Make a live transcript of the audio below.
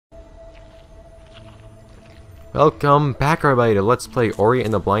Welcome back, everybody, to Let's Play Ori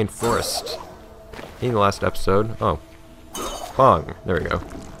and the Blind Forest. In the last episode... Oh. Bong. There we go.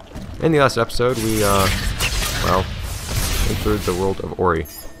 In the last episode, we, well, entered the world of Ori.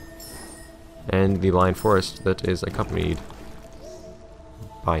 And the Blind Forest that is accompanied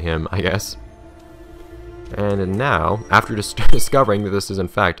by him, I guess. And now, after discovering that this is in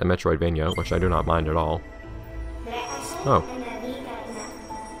fact a Metroidvania, which I do not mind at all. Oh.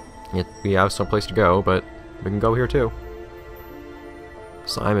 We have some place to go, but we can go here too.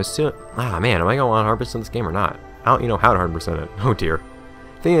 So I'm assuming... Ah, man, am I going to 100% this game or not? I don't even know how to 100% it. Oh dear.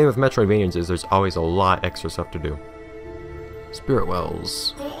 The thing with Metroidvanias is there's always a lot extra stuff to do. Spirit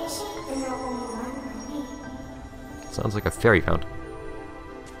Wells. Sounds like a fairy fountain.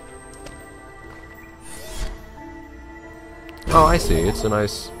 Oh, I see. It's a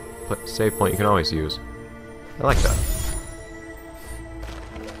nice save point you can always use. I like that.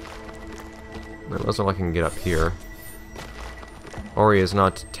 It looks like I can get up here. Ori is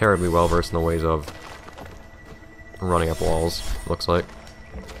not terribly well versed in the ways of running up walls, looks like.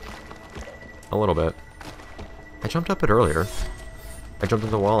 A little bit. I jumped up it earlier. I jumped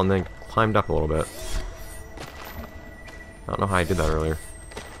into the wall and then climbed up a little bit. I don't know how I did that earlier.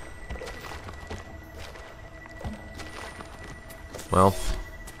 Well,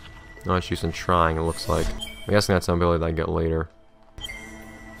 no use in trying, it looks like. I'm guessing that's an ability that I get later.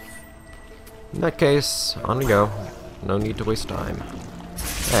 In that case, on we go. No need to waste time.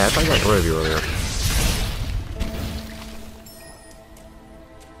 Hey, I thought I got rid of you earlier.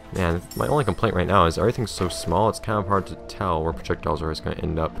 Man, my only complaint right now is everything's so small, it's kind of hard to tell where projectiles are going to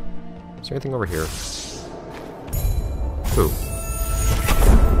end up. Is there anything over here? Ooh.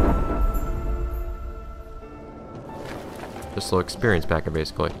 Just a little experience packet,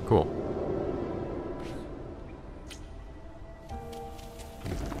 basically. Cool.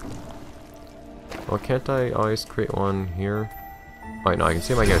 Well, can't I always create one here? Wait, no, I can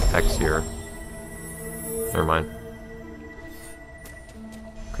see if I get an X here. Never mind.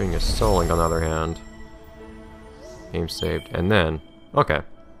 Creating a soul link on the other hand. Game saved. And then... Okay.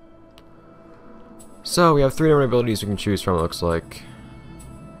 So, we have 3 different abilities we can choose from, it looks like.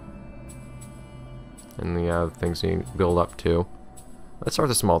 And we have things we can build up to. Let's start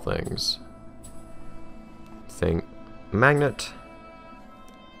with the small things. Magnet.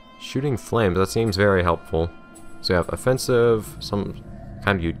 Shooting flames, that seems very helpful. So we have offensive, some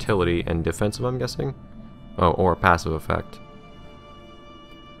kind of utility, and defensive, I'm guessing? Oh, or a passive effect.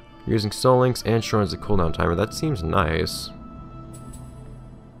 Using soul links and shortens the cooldown timer, that seems nice.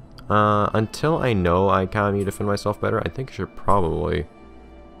 Until I know I kind of need to defend myself better, I think I should probably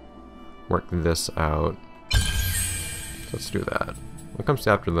work this out. Let's do that. What comes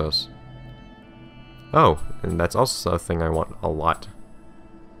after this? Oh, and that's also a thing I want a lot.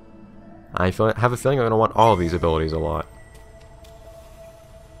 I have a feeling I'm going to want all of these abilities a lot.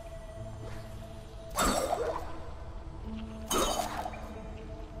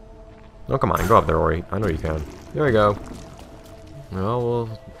 Oh, come on, go up there, Ori. I know you can. There we go. Well,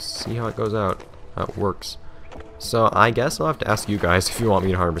 we'll see how it goes out. How it works. So, I guess I'll have to ask you guys if you want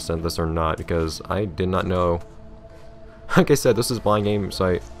me to 100% this or not, because I did not know. Like I said, this is blind game,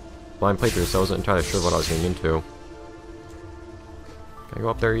 so blind playthrough, so I wasn't entirely sure what I was getting into. Can I go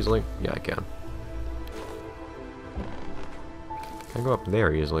up there easily? Yeah, I can. Can I go up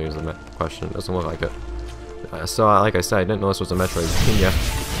there easily is the question. It doesn't look like it. So, like I said, I didn't know this was a Metroidvania.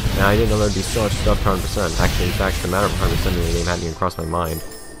 And I didn't know there'd be so much stuff to 100%. Actually, in fact, the matter of 100% in the game hadn't even crossed my mind.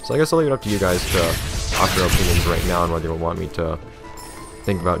 So I guess I'll leave it up to you guys to offer your opinions right now on whether you want me to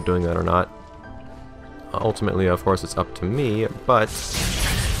think about doing that or not. Ultimately, of course, it's up to me, but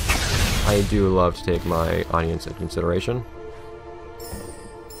I do love to take my audience into consideration.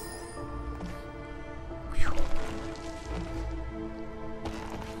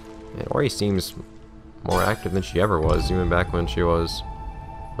 And Ori seems more active than she ever was, even back when she was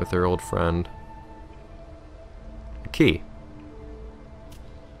with her old friend. A key.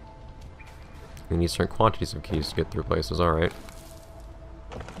 We need certain quantities of keys to get through places, alright.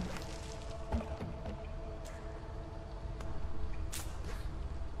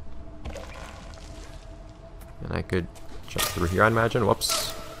 And I could jump through here, I imagine.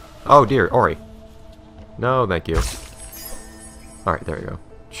 Whoops. Oh dear, Ori. No, thank you. Alright, there we go.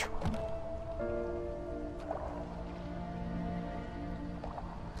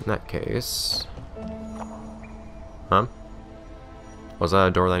 In that case... Huh? Was that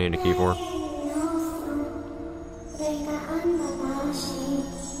a door that I needed a key for?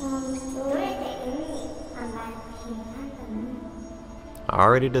 I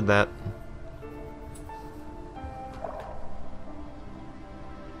already did that.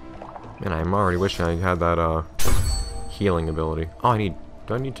 Man, I'm already wishing I had that healing ability. Oh, do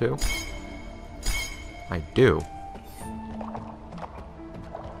I need two? I do.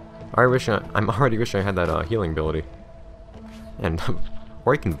 I'm already wishing I had that healing ability. And,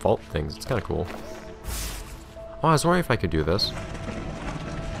 or I can vault things, it's kinda cool. Oh, I was wondering if I could do this.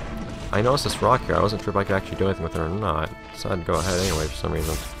 I noticed this rock here, I wasn't sure if I could actually do anything with it or not. So I'd go ahead anyway for some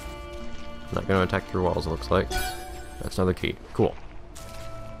reason. I'm not gonna attack through walls, it looks like. That's another key. Cool.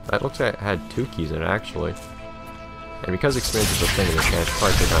 That looks like it had two keys in it, actually. And because experience is a thing in this game, I should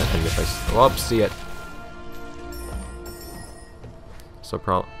probably take on anything if I... Oh, see it! So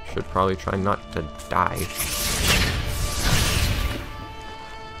should probably try not to die.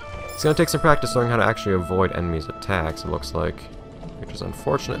 It's gonna take some practice learning how to actually avoid enemies' attacks, it looks like. Which is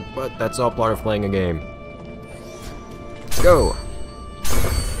unfortunate, but that's all part of playing a game. Go!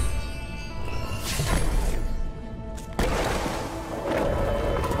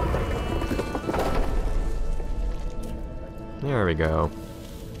 There we go.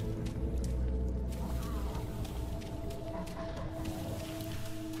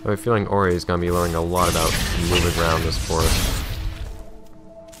 I have a feeling Ori is going to be learning a lot about moving around this forest.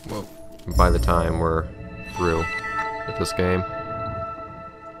 Well, by the time we're through with this game.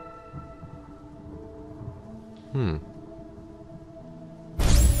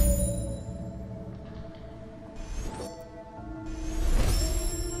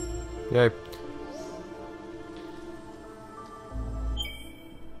 Yay.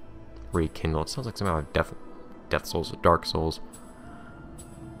 Rekindle. It sounds like somehow Death Souls, Dark Souls.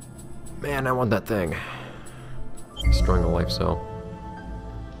 Man, I want that thing. Destroying a life cell.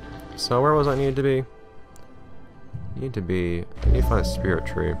 So where was I needed to be? I need to find a spirit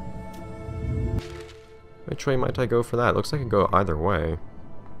tree. Which way might I go for that? Looks like I can go either way.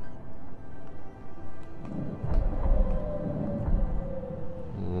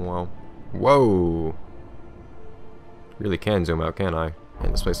 Well, whoa! Really can zoom out, can I?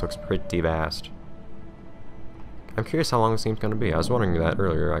 And this place looks pretty vast. I'm curious how long this game's gonna be. I was wondering that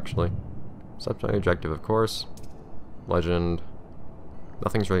earlier, actually. So that's my objective, of course. Legend.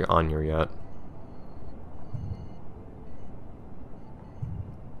 Nothing's really on here yet.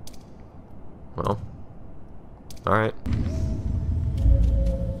 Well. Alright.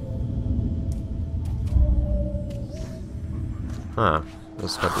 Huh.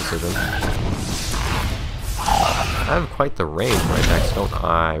 This is a tough decision. I have quite the range of my attacks, don't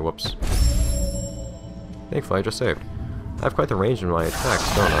I? Whoops. Thankfully, I just saved. I have quite the range in my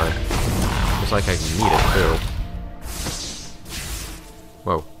attacks, don't I? Looks like I need it, too.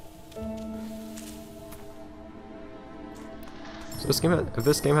 Whoa. So if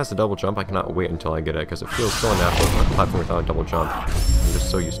this game has a double jump, I cannot wait until I get it, because it feels so unnatural on a platform without a double jump. I'm just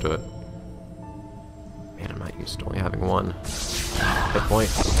so used to it. Man, I'm not used to only having one hit point.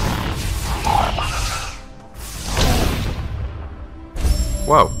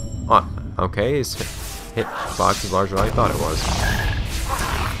 Whoa. Okay, his hit box is larger than I thought it was.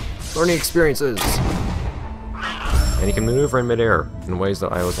 Learning experiences! And he can maneuver in midair in ways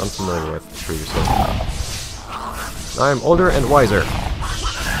that I was unfamiliar with previously. I am older and wiser.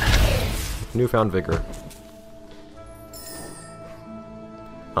 With newfound vigor.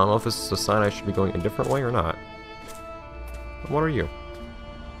 I don't know if this is a sign I should be going a different way or not. What are you?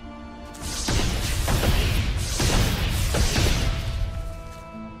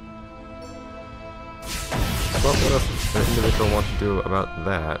 Well, what does an individual want to do about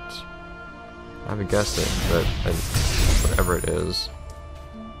that? I have a guess that whatever it is,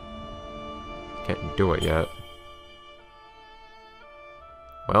 can't do it yet.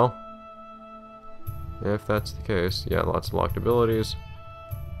 Well, if that's the case, yeah, lots of locked abilities.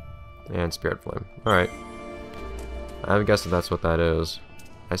 And Spirit Flame. Alright. I have a guess that that's what that is.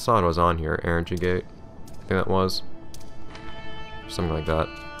 I saw it was on here, Energy Gate. I think that was. Something like that.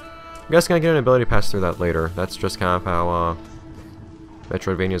 I'm guessing I get an ability to pass through that later. That's just kind of how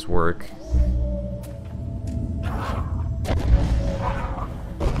Metroidvanias work.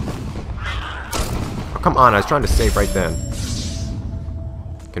 Oh, come on, I was trying to save right then.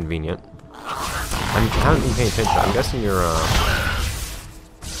 Convenient. I haven't been paying attention. I'm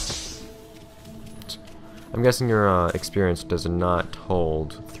guessing your experience does not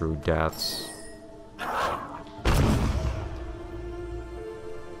hold through deaths.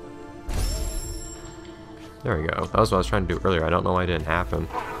 There we go. That was what I was trying to do earlier. I don't know why it didn't happen.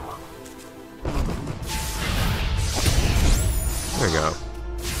 There we go.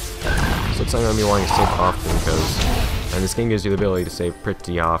 So it's not going to be wanting to save often because... And this game gives you the ability to save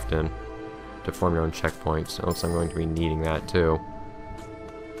pretty often to form your own checkpoints. So I'm going to be needing that too.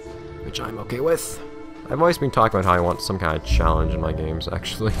 Which I'm okay with. I've always been talking about how I want some kind of challenge in my games,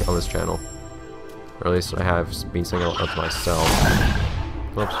 actually, on this channel. Or at least I have been saying it to myself.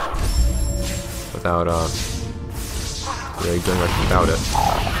 Whoops. Without, really doing much about it.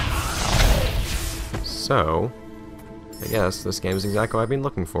 So, I guess this game is exactly what I've been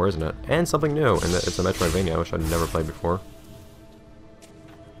looking for, isn't it? And something new, and it's a Metroidvania, which I've never played before.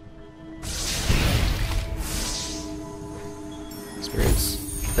 Experience.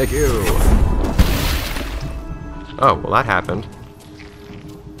 Thank you! Oh, well that happened.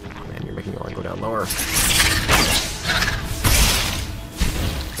 Man, you're making your line go down lower.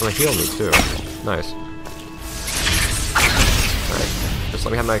 Oh, they healed me too. Nice. Alright, just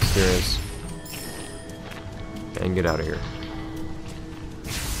let me have my experience. And get out of here.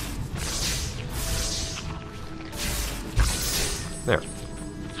 There.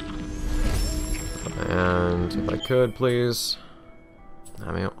 And if I could, please.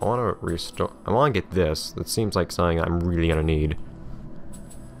 I mean, I want to restore. I want to get this. That seems like something I'm really gonna need.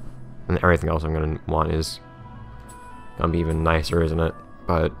 And everything else I'm gonna want is gonna be even nicer, isn't it?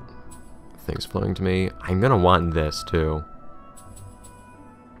 But things flowing to me. I'm gonna want this too.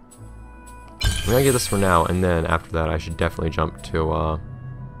 I'm gonna get this for now, and then after that, I should definitely jump to.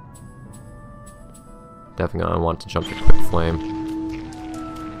 Definitely gonna want to jump to Quick Flame,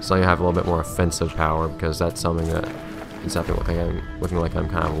 so I have a little bit more offensive power, because that's something that is definitely looking like I'm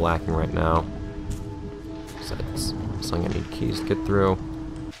kind of lacking right now. So it's something I need keys to get through.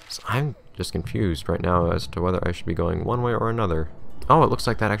 So I'm just confused right now as to whether I should be going one way or another. Oh, it looks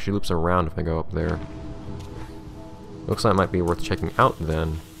like that actually loops around if I go up there. Looks like it might be worth checking out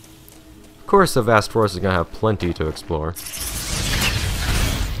then. Of course, the vast forest is gonna have plenty to explore.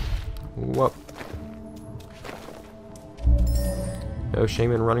 Whoop. No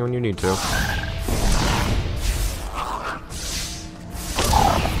shame in running when you need to.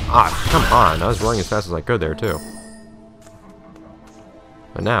 Ah, come on! I was running as fast as I could there too.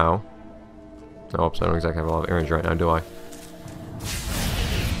 But now, oops, I don't exactly have a lot of energy right now, do I?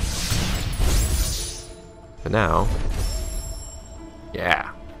 But now,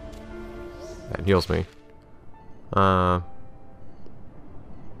 yeah. That heals me. Oh,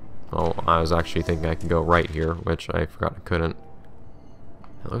 I was actually thinking I could go right here, which I forgot I couldn't.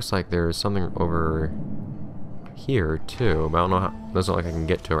 It looks like there's something over here too, but I don't know how. Doesn't look like I can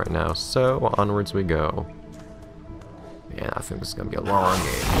get to it right now. So onwards we go. Yeah, I think this is gonna be a long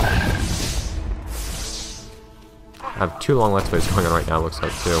game. I have 2 long Let's Plays going on right now. Looks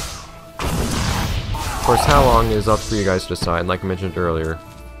like too. Of course, how long is up for you guys to decide. Like I mentioned earlier.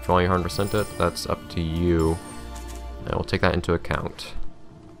 If you want to 100% it, that's up to you. And we'll take that into account.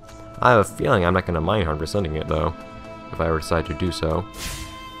 I have a feeling I'm not going to mind 100%ing it, though, if I ever decide to do so.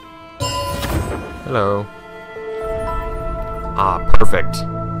 Hello. Ah, perfect.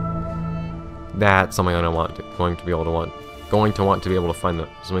 That's something I'm going to want to be able to find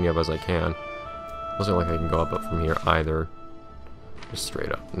as many of as I can. Doesn't look like I can go up from here either. Just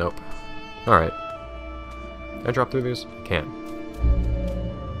straight up. Nope. Alright. Can I drop through these? I can.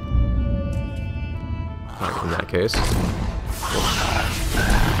 Alright, in that case.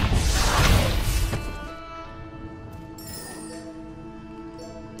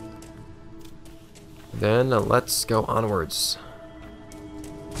 Then let's go onwards.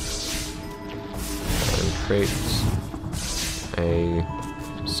 And create a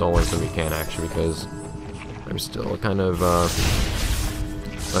soul link when we can, actually, because I'm still kind of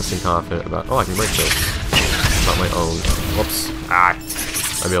less than confident about. Oh, I can break this. Not my own. Whoops. Ah!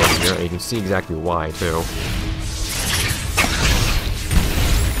 I'll be able to hear it, and you can see exactly why, too.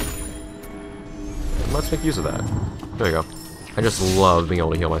 Let's make use of that. There we go. I just love being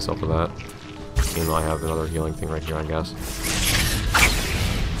able to heal myself with that. Even though I have another healing thing right here, I guess.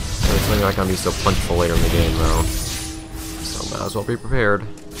 And it's not gonna be so plentiful later in the game, though. So might as well be prepared.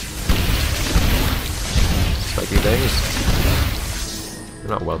 Spiky things. You're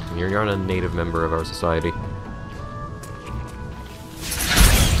not welcome here. You're not a native member of our society.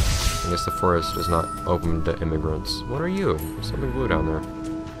 I guess the forest is not open to immigrants. What are you? There's something blue down there.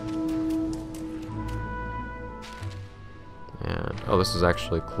 And, oh, this is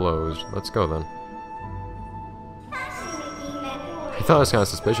actually closed. Let's go then. I thought it was kind of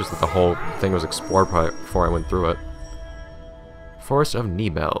suspicious that the whole thing was explored before I went through it. Forest of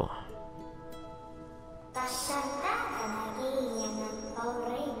Nibel.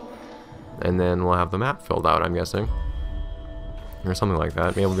 And then we'll have the map filled out, I'm guessing. Or something like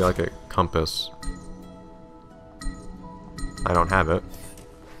that. Maybe it'll be like a compass. I don't have it.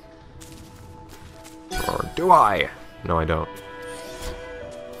 Or do I? No, I don't.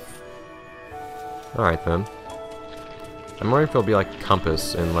 Alright then. I'm wondering if it'll be like a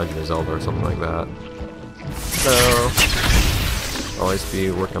compass in Legend of Zelda or something like that. So... always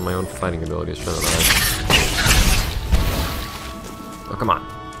be working on my own fighting abilities, shouldn't I? Oh, come on.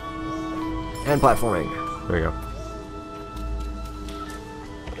 And platforming. There we go.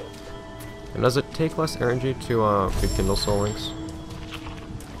 And does it take less energy to rekindle soul links?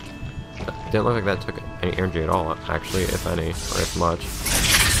 Didn't look like that took any energy at all, actually, if any, or if much.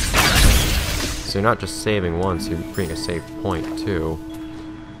 So you're not just saving once, you're bringing a save point too.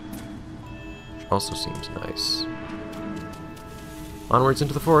 Which also seems nice. Onwards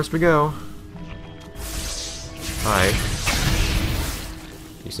into the forest we go. Hi.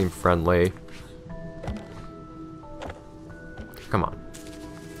 You seem friendly. Come on.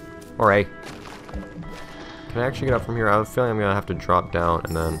 Alright. Can I actually get up from here? I have a feeling I'm gonna have to drop down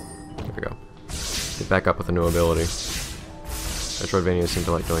and then... There we go. Get back up with a new ability. Metroidvania seem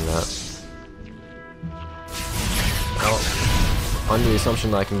to like doing that. Well, under the assumption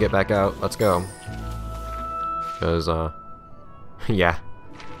that I can get back out, let's go. Because, yeah.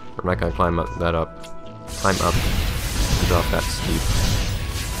 I'm not gonna climb up that up. Climb up and drop that steep.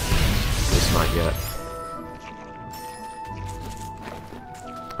 At least not yet.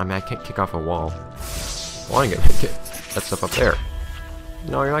 I mean, I can't kick off a wall. I want to get that stuff up there.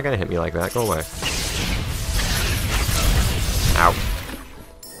 No, you're not gonna hit me like that. Go away. Ow.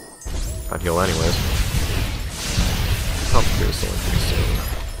 I'd heal anyways. I'll do this one pretty soon.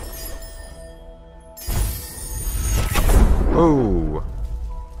 Oh.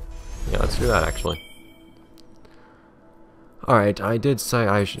 Yeah, let's do that actually. Alright, I did say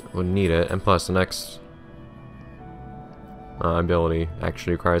I would need it, and plus the next ability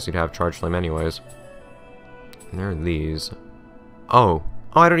actually requires you to have Charge Flame anyways. And there are these. Oh,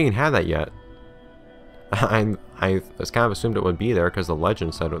 I don't even have that yet. I just kind of assumed it would be there because the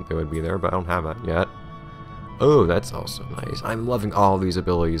legend said they would be there, but I don't have that yet. Oh, that's also nice. I'm loving all of these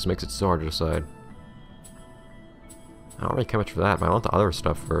abilities. Makes it so hard to decide. I don't really care much for that, but I want the other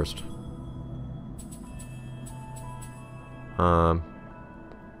stuff first. But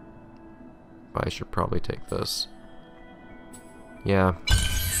I should probably take this. Yeah.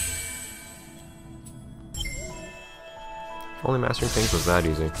 If only mastering things was that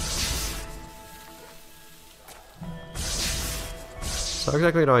easy. So how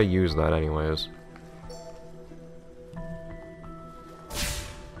exactly do I use that anyways?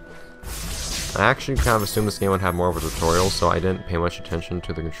 I actually kind of assumed this game would have more of a tutorial, so I didn't pay much attention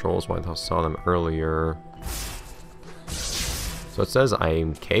to the controls when I saw them earlier. So it says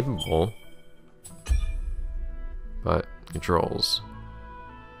I'm capable, but controls.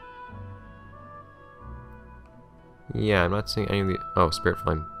 Yeah, I'm not seeing any of the... Oh, Spirit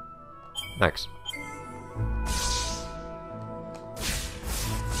Flame. Next.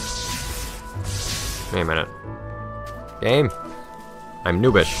 Wait a minute. Game! I'm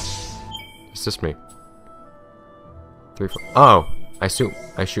noobish. Assist me. 3, 4... Oh! I shoot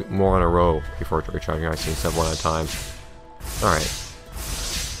more in a row before recharging. I see instead of one at a time. Alright.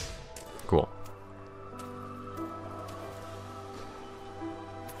 Cool.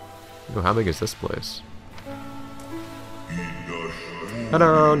 Ooh, how big is this place?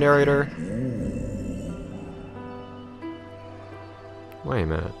 Hello, narrator! Wait a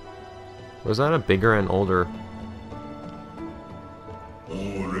minute. Was that a bigger and older...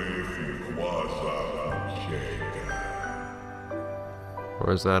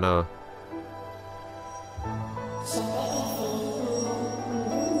 Or is that a...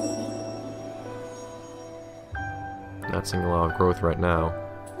 Not seeing a lot of growth right now.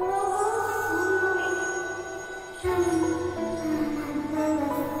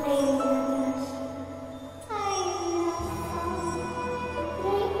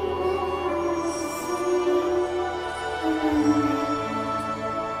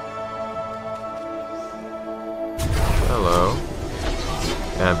 Hello.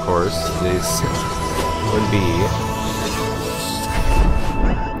 And of course, this would be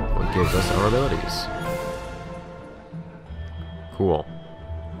what gives us our abilities. Cool.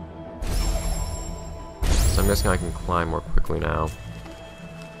 So I'm guessing I can climb more quickly now.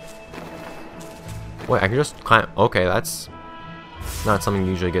 Wait, I can just climb. Okay, that's not something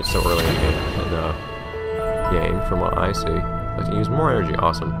you usually get so early in the game, from what I see. I can use more energy.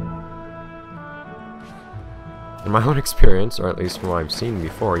 Awesome. In my own experience, or at least from what I've seen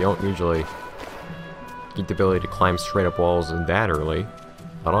before, you don't usually get the ability to climb straight up walls that early.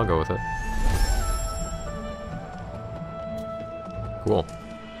 But I'll go with it. Cool.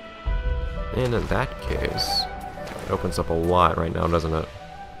 And in that case, it opens up a lot right now, doesn't it?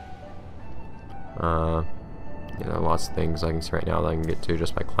 You know, lots of things I can see right now that I can get to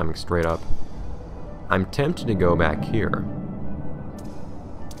just by climbing straight up. I'm tempted to go back here.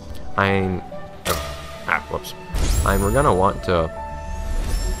 Whoops. I'm gonna want to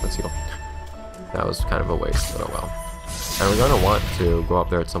let's heal. That was kind of a waste, but oh well. And we're gonna want to go up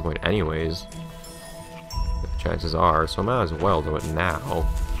there at some point anyways. The chances are, so I might as well do it now.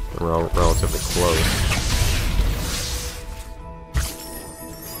 We're relatively close.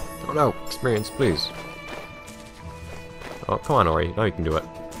 Oh no, experience, please. Oh, come on, Ori. Now you can do it.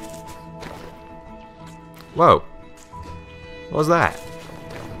 Whoa! What was that?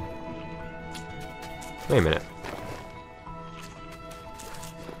 Wait a minute.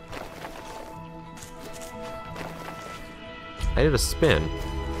 I did a spin.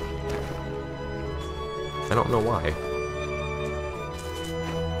 I don't know why.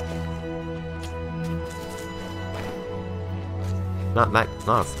 Not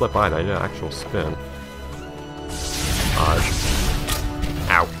a flip either, I did an actual spin. Odd.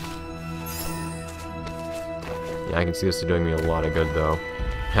 Ow. Yeah, I can see this is doing me a lot of good though.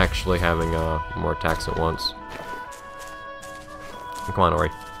 Actually having more attacks at once. Come on, Ori.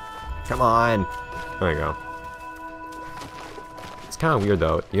 Come on! There we go. It's kind of weird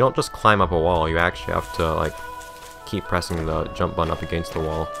though. You don't just climb up a wall, you actually have to like keep pressing the jump button up against the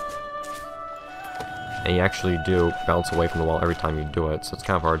wall. And you actually do bounce away from the wall every time you do it, so it's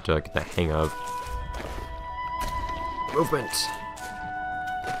kind of hard to get the hang of. Movement!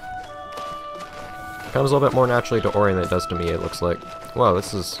 Comes a little bit more naturally to Ori than it does to me, it looks like. Whoa,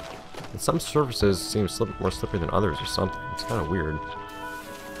 this is... some surfaces seem more slippery than others or something. It's kind of weird.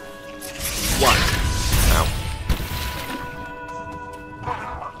 What? Ow.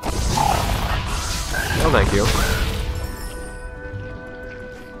 No, thank you.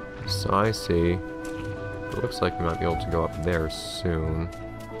 So I see. It looks like we might be able to go up there soon.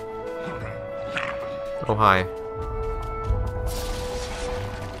 Oh, hi.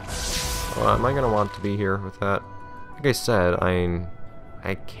 Am I going to want to be here with that? Like I said,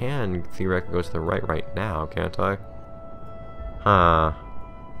 I can theoretically go to the right now, can't I? Huh.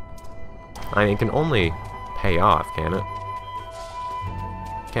 I mean, it can only pay off, can it?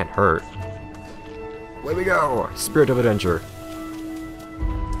 Can't hurt. Way we go! Spirit of adventure.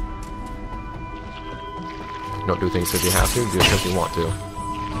 Don't do things because you have to, do it because you want to.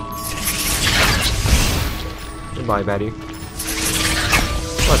 Goodbye, Betty.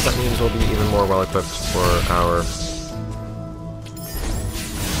 Plus, that means we'll be even more well-equipped for our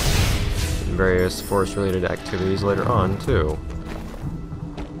various forest-related activities later on, too.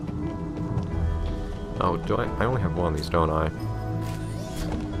 Oh, do I? I only have one of these, don't I?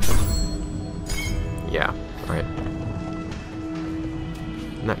 Yeah, alright.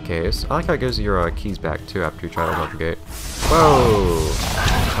 In that case, I like how it gives you your keys back, too, after you try to open up the gate. Whoa!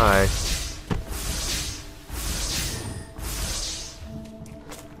 Hi.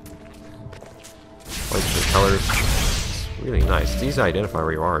 Like the colors. It's really nice. It's easy to identify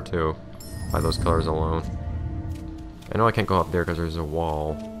where you are, too, by those colors alone. I know I can't go up there because there's a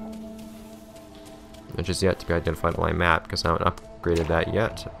wall. Which is yet to be identified on my map, because I haven't upgraded that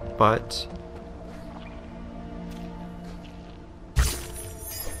yet, but...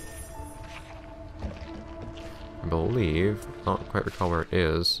 I believe, I don't quite recall where it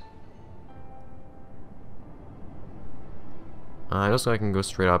is. I don't think I can go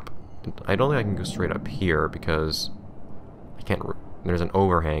straight up. I don't think I can go straight up here because I can't. There's an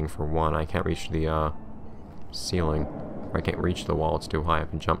overhang for one. I can't reach the ceiling. Or I can't reach the wall. It's too high. I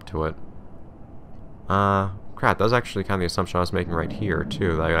can jump to it. Crap. That was actually kind of the assumption I was making right here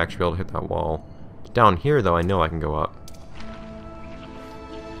too. That I'd actually be able to hit that wall. Down here, though, I know I can go up.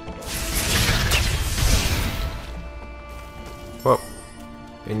 Whoa.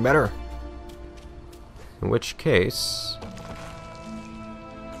 Getting better. In which case,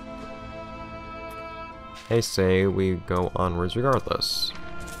 I say we go onwards regardless.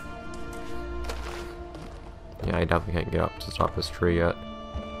 Yeah, I definitely can't get up to the top of this tree yet.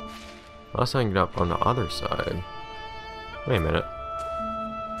 Unless I can get up on the other side. Wait a minute.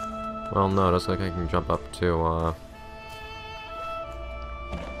 Well, no, it looks like I can jump up to,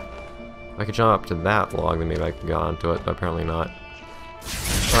 I could jump up to that log, then maybe I can get onto it, but apparently not.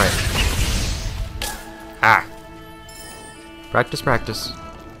 Alright. Ah! Practice, practice.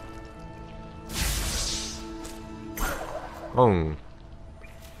 Oh.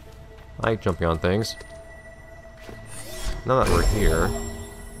 I like jumping on things. Now that we're here.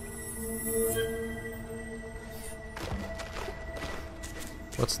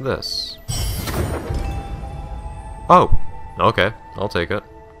 What's this? Oh! Okay, I'll take it.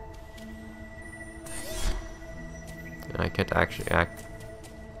 I can't actually act.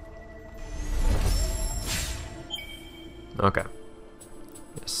 Okay.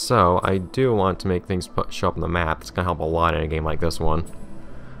 So, I do want to make things show up on the map. It's going to help a lot in a game like this one.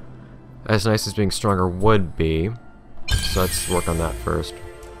 As nice as being stronger would be. So let's work on that first.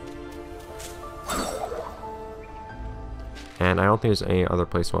 And I don't think there's any other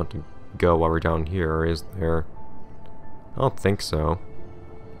place we want to go while we're down here, is there? I don't think so.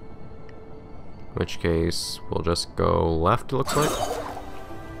 In which case, we'll just go left, it looks like. Oh,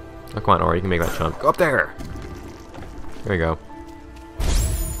 come on, Ori, you can make that jump. Go up there! There we go.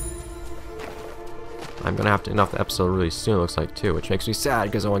 I'm gonna have to end off the episode really soon, it looks like, too, which makes me sad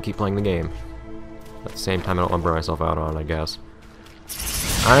because I want to keep playing the game. At the same time, I don't want to burn myself out on it, I guess.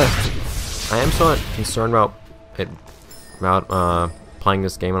 I am somewhat concerned about playing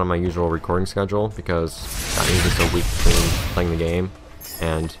this game on my usual recording schedule, because I'm usually so weak between playing the game,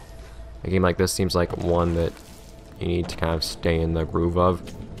 and a game like this seems like one that you need to kind of stay in the groove of.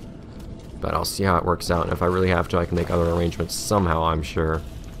 But I'll see how it works out, and if I really have to, I can make other arrangements somehow, I'm sure.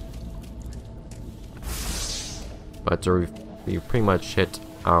 But we've pretty much hit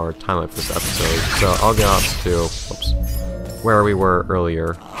our time limit for this episode, so I'll get off to where we were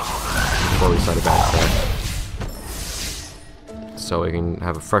earlier before we started back there. So we can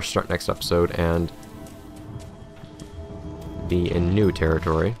have a fresh start next episode and be in new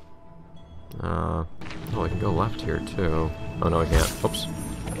territory. Oh, we can go left here too. Oh no, we can't. Oops.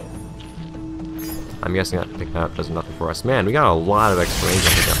 I'm guessing that does nothing for us. Man, we got a lot of extra range I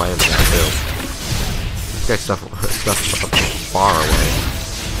think by the end of that too. This guy's stuff up far away.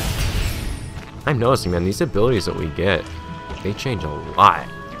 I'm noticing, man, these abilities that we get, they change a lot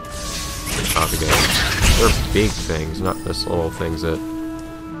throughout the game. They're big things, not just little things that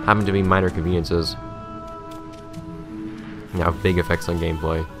happen to be minor conveniences. And have big effects on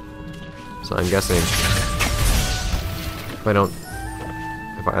gameplay. So I'm guessing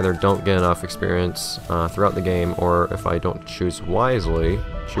if I either don't get enough experience throughout the game, or if I don't choose wisely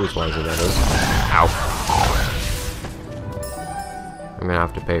that is. Ow! I'm gonna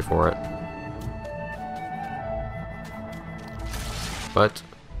have to pay for it. But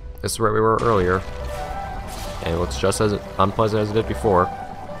this is where we were earlier, and it looks just as unpleasant as it did before.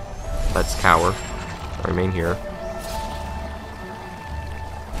 Let's cower. Remain here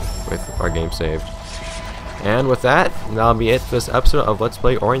with our game saved. And with that, that'll be it for this episode of Let's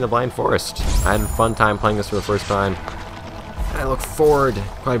Play Ori and the Blind Forest. I had a fun time playing this for the first time. I look forward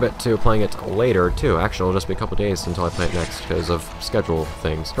quite a bit to playing it later, too. Actually, it'll just be a couple days until I play it next because of schedule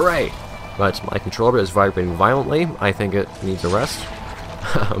things. Hooray! But my controller is vibrating violently. I think it needs a rest.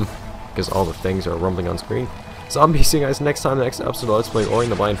 Because all the things are rumbling on screen. So I'll be seeing you guys next time in the next episode of Let's Play Ori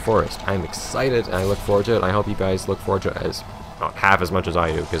and the Blind Forest. I'm excited and I look forward to it. I hope you guys look forward to it as not half as much as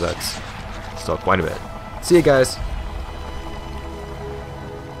I do, because that's still quite a bit. See you guys.